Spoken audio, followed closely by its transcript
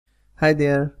Hi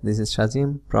there, this is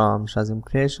Shazim from Shazim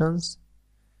Creations.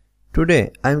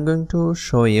 Today I am going to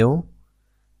show you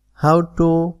how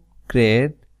to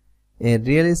create a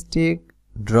realistic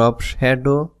drop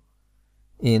shadow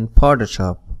in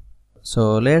Photoshop.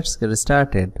 So let's get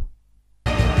started.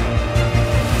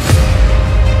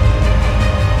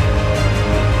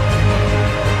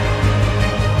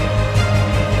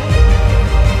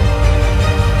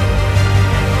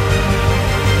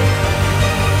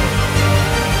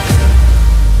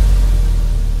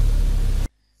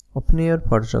 Open your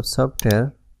Photoshop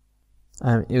software.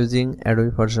 I am using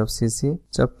Adobe Photoshop CC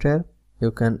software.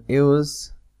 You can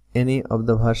use any of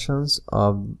the versions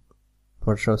of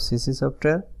Photoshop CC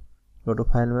software. Go to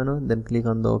File menu, then click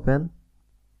on the Open.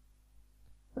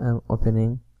 I am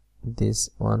opening this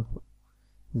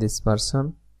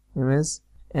person image,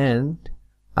 and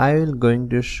I will going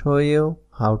to show you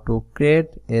how to create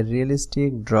a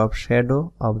realistic drop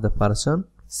shadow of the person.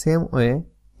 Same way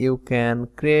you can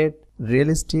create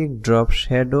realistic drop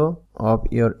shadow of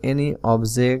your any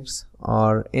objects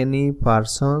or any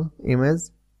person image.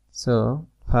 So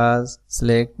first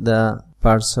select the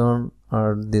person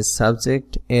or the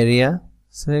subject area,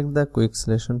 select the quick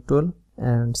selection tool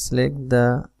and select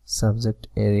the subject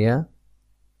area.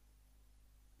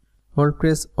 Hold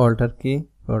press Alt key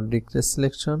for decrease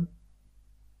selection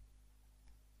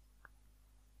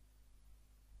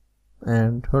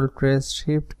and hold press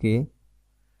Shift key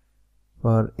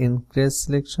for increase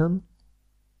selection.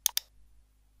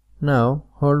 Now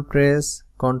hold press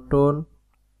Ctrl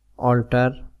Alt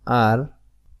R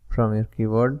from your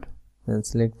keyboard, then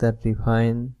select the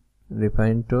refine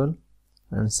tool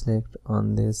and select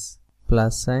on this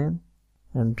plus sign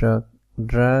and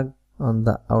drag on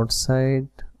the outside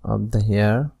of the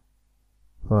hair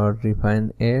for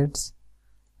refine edge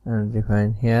and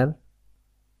refine hair.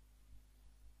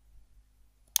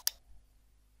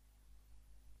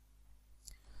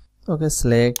 Okay,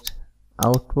 select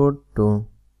output to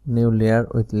new layer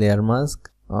with layer mask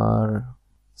or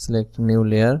select new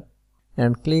layer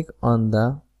and click on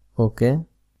the OK.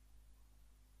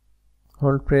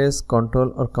 Hold press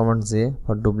Ctrl or Command J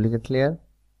for duplicate layer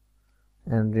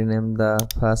and rename the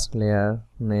first layer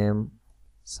name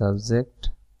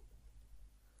subject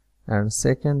and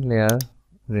second layer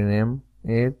rename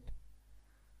it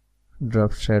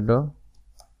drop shadow.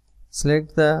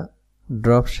 Select the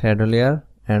drop shadow layer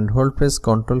and hold press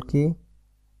Ctrl key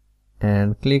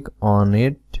and click on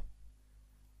it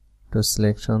to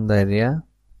selection the area,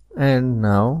 and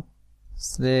now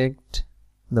select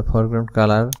the foreground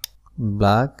color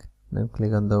black, then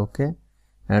click on the OK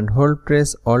and hold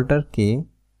press Alt key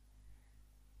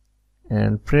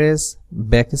and press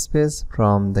backspace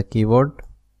from the keyboard.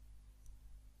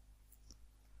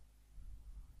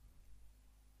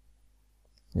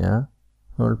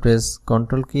 Hold press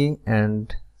Ctrl key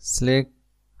and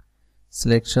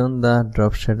selection the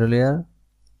drop shadow layer.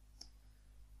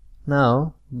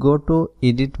 Now go to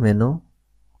edit menu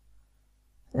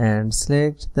and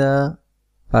select the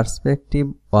perspective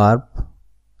warp,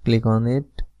 click on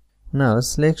it. Now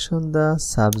selection the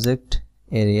subject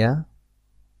area,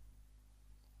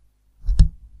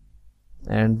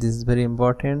 and this is very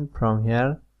important. From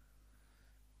here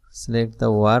select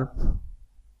the warp,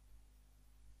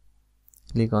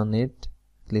 click on it,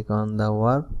 click on the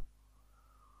warp,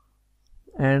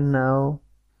 and now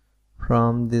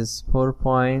from this 4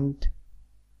 point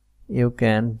you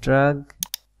can drag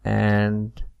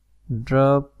and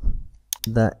drop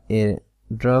the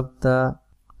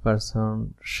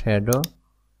person shadow,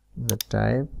 the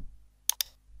type.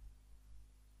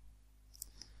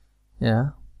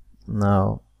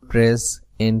 Now press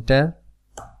enter,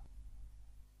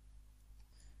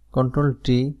 Ctrl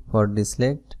T for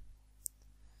deselect.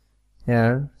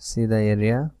 Here see the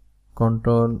area,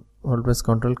 hold press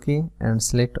Ctrl key and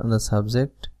select on the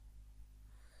subject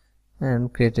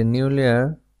and create a new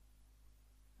layer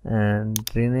and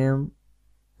rename,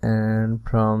 and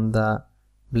from the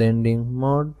blending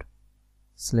mode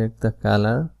select the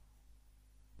color,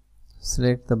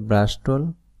 select the brush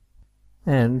tool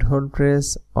and hold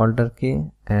press Alt key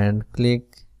and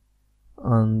click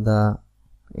on the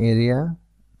area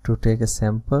to take a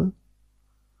sample.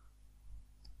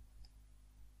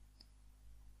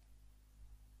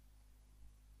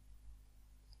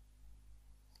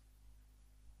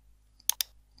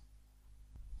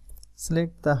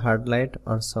 Select the hard light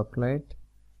or soft light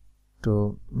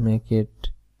to make it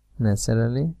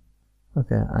naturally.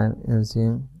 Okay, I am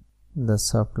using the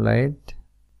soft light.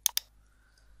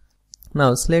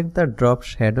 Now select the drop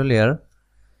shadow layer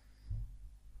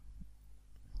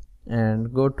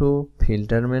and go to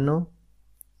filter menu,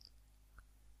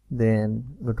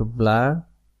 then go to blur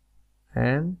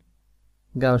and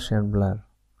Gaussian blur.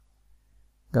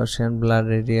 Gaussian blur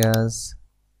radius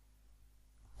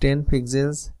 10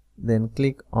 pixels, then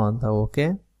click on the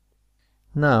OK.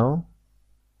 Now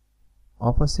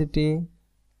opacity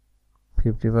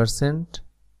 50%,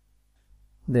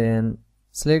 then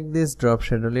select this drop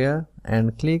shadow layer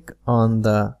and click on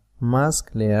the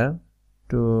mask layer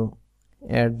to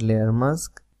add layer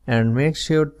mask, and make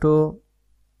sure to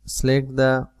select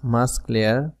the mask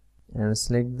layer and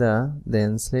select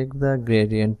the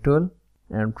gradient tool,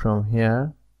 and from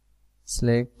here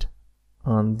select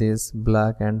on this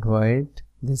black and white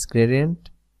this gradient,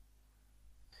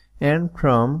 and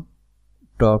from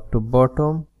top to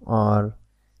bottom or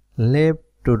left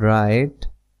to right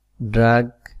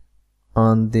drag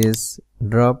on this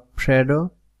drop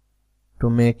shadow to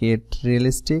make it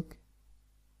realistic.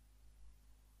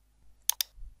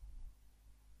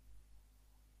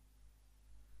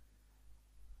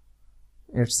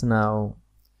 It's now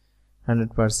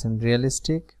 100%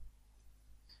 realistic.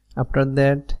 After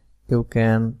that you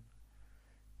can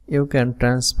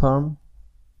transform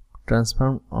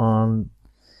on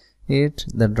it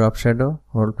the drop shadow.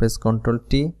 Hold press Ctrl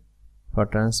T for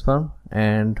transform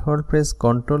and hold press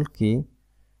Ctrl key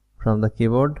from the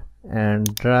keyboard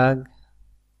and drag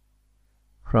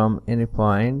from any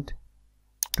point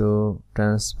to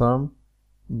transform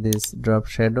this drop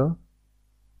shadow.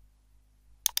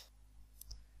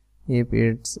 If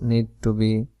it need to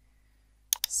be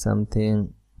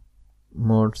something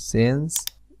more change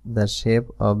the shape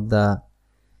of the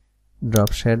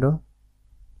drop shadow,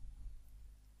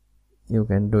 you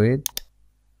can do it.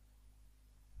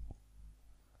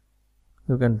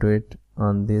 You can do it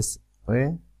on this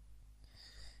way.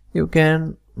 You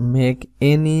can make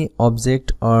any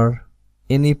object or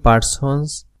any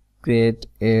persons create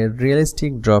a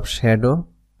realistic drop shadow.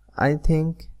 I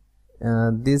think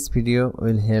this video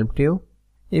will help you.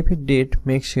 If it did,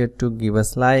 make sure to give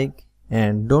us like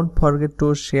and don't forget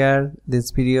to share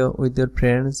this video with your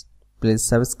friends. Please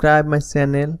subscribe my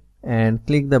channel and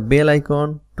click the bell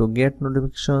icon to get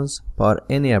notifications for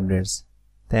any updates.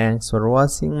 Thanks for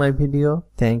watching my video.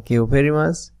 Thank you very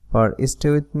much for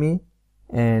staying with me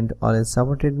and always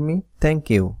supported me. Thank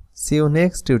you. See you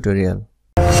next tutorial.